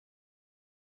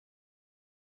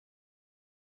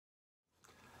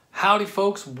Howdy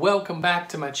folks, welcome back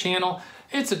to my channel.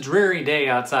 It's a dreary day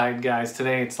outside, guys.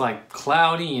 Today it's like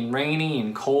cloudy and rainy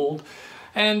and cold,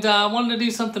 and I wanted to do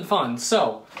something fun.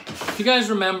 So, if you guys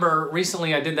remember,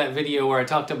 recently I did that video where I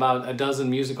talked about a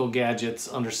dozen musical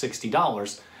gadgets under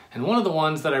 $60, and one of the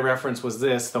ones that I referenced was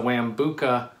this, the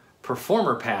Wambooka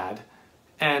Performer Pad.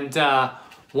 And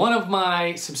one of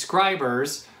my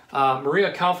subscribers,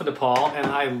 Maria Kalfadepal, and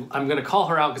I'm going to call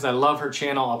her out because I love her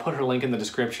channel. I'll put her link in the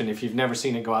description. If you've never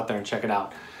seen it, go out there and check it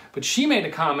out. But she made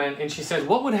a comment and she said,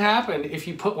 what would happen if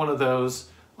you put one of those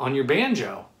on your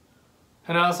banjo?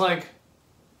 And I was like,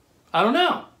 I don't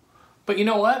know. But you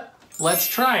know what? Let's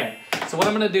try it. So what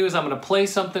I'm going to do is I'm going to play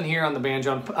something here on the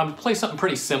banjo. I'm going to play something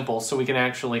pretty simple so we can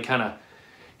actually kind of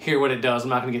hear what it does. I'm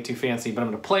not going to get too fancy, but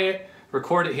I'm going to play it,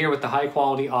 record it here with the high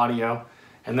quality audio,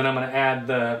 and then I'm going to add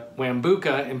the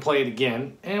Wambooka and play it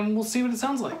again, and we'll see what it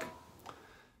sounds like.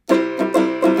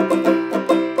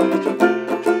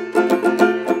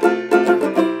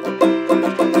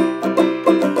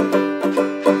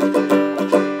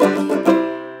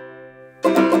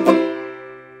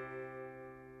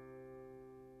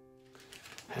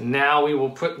 And now we will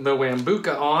put the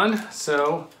Wambooka on.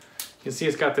 So you can see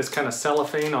it's got this kind of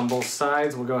cellophane on both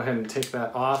sides. We'll go ahead and take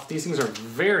that off. These things are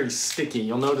very sticky.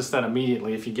 You'll notice that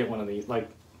immediately if you get one of these. Like,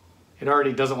 it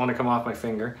already doesn't want to come off my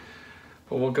finger.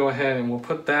 But we'll go ahead and we'll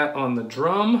put that on the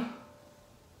drum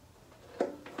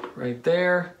right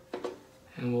there.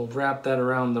 And we'll wrap that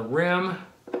around the rim.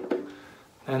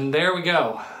 And there we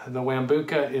go. The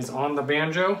Wambooka is on the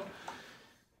banjo.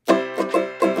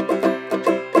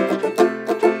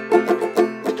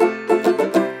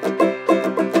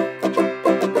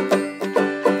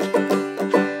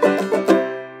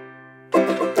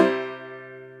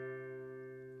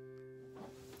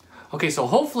 Okay, so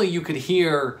hopefully you could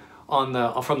hear from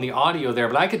the audio there,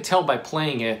 but I could tell by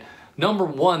playing it. Number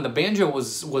one, the banjo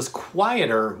was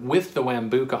quieter with the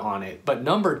Wambooka on it, but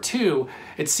number two,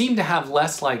 it seemed to have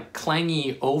less like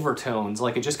clangy overtones,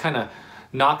 like it just kind of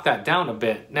knocked that down a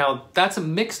bit. Now, that's a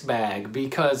mixed bag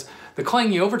because the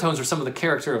clangy overtones are some of the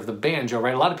character of the banjo,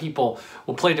 right? A lot of people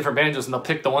will play different banjos and they'll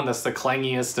pick the one that's the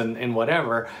clangiest and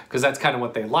whatever, because that's kind of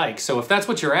what they like. So if that's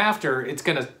what you're after, it's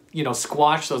gonna, you know,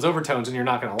 squash those overtones and you're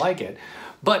not gonna like it.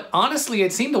 But honestly,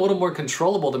 it seemed a little more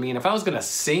controllable to me. And if I was gonna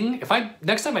sing,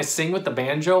 next time I sing with the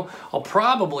banjo, I'll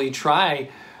probably try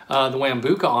the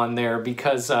Wambooka on there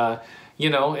because you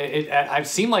know, I've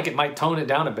seen like it might tone it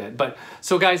down a bit. But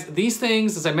so guys, these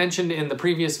things, as I mentioned in the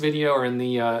previous video or in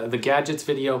the gadgets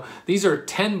video, these are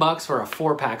 10 bucks for a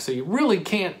 4-pack. So you really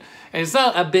can't, and it's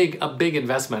not a big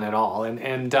investment at all.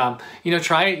 And you know,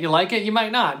 try it, you like it, you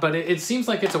might not, but it seems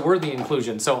like it's a worthy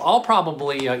inclusion. So I'll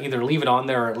probably either leave it on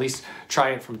there or at least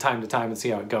try it from time to time and see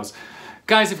how it goes.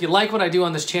 Guys, if you like what I do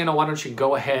on this channel, why don't you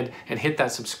go ahead and hit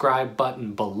that subscribe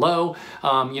button below.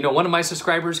 You know, one of my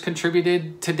subscribers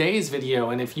contributed today's video,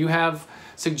 and if you have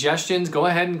suggestions, go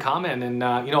ahead and comment. And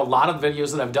you know, a lot of the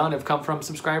videos that I've done have come from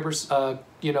subscribers,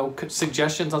 you know,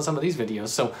 suggestions on some of these videos.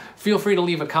 So feel free to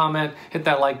leave a comment, hit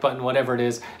that like button, whatever it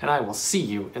is, and I will see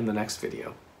you in the next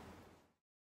video.